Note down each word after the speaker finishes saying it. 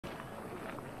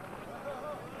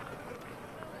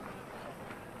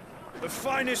The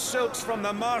finest silks from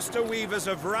the master weavers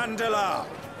of Randalar.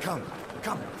 Come,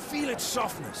 feel its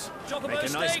softness. Chocobo Make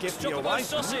a nice steaks, gift for your chocobo wife.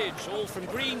 sausage, all from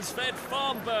greens-fed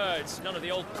farm birds. None of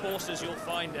the old courses you'll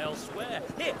find elsewhere.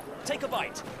 Here, take a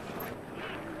bite.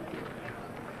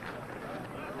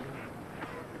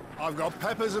 I've got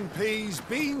peppers and peas,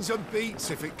 beans and beets.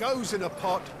 If it goes in a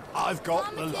pot, I've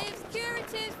got the lot. Calmatives,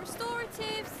 curatives,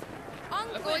 restoratives,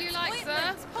 unguents, Look all you like, sir.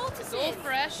 ointments, poultices. It's all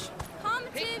fresh.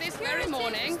 Calmatives, Pick this curatives, very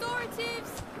morning.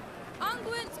 restoratives,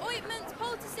 unguents, ointments,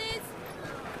 poultices.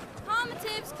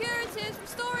 Calmatives, curatives,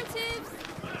 restoratives.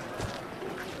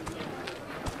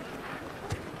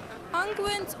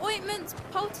 Unguents, ointments,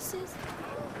 poultices.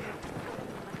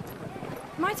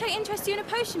 Might I interest you in a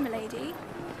potion, milady?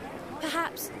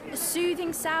 Perhaps a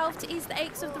soothing salve to ease the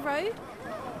aches of the road?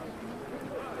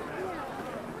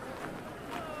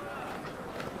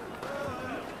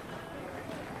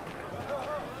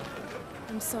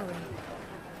 I'm sorry.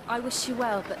 I wish you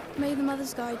well, but may the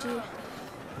mothers guide you.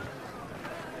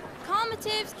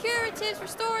 Calmatives, curatives,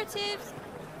 restoratives.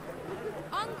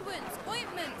 Unguents,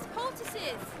 ointments,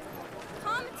 poultices.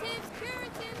 Calmatives,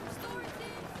 curatives,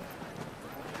 restoratives.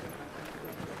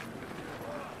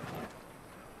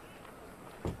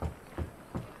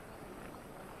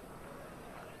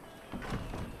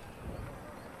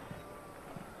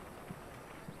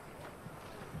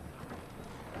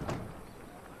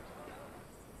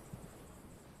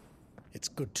 It's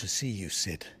good to see you,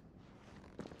 Sid.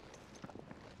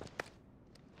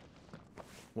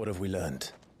 What have we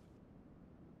learned?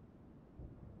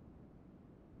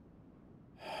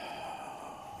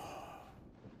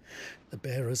 The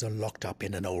bearers are locked up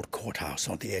in an old courthouse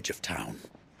on the edge of town.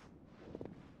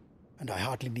 And I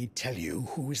hardly need tell you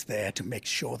who is there to make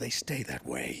sure they stay that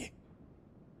way.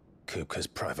 Kupka's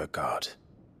private guard.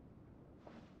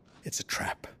 It's a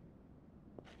trap.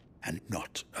 And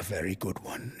not a very good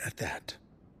one at that.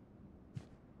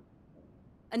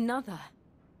 Another?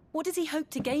 What does he hope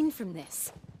to gain from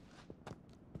this?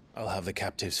 I'll have the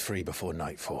captives free before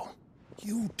nightfall.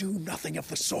 You do nothing of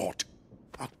the sort.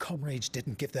 Our comrades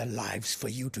didn't give their lives for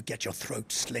you to get your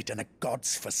throat slit in a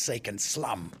god's forsaken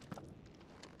slum.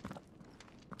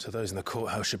 So those in the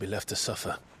courthouse should be left to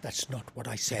suffer. That's not what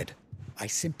I said. I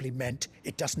simply meant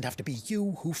it doesn't have to be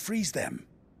you who frees them.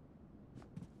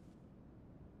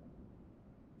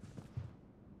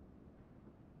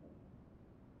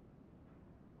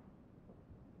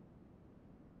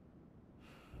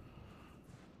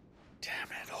 Damn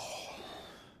it all.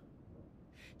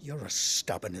 You're as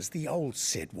stubborn as the old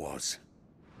Sid was.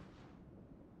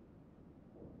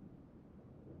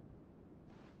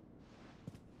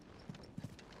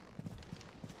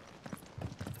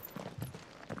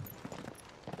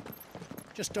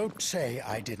 Just don't say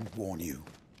I didn't warn you.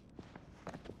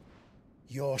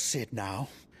 You're Sid now,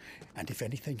 and if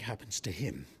anything happens to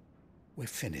him, we're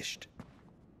finished.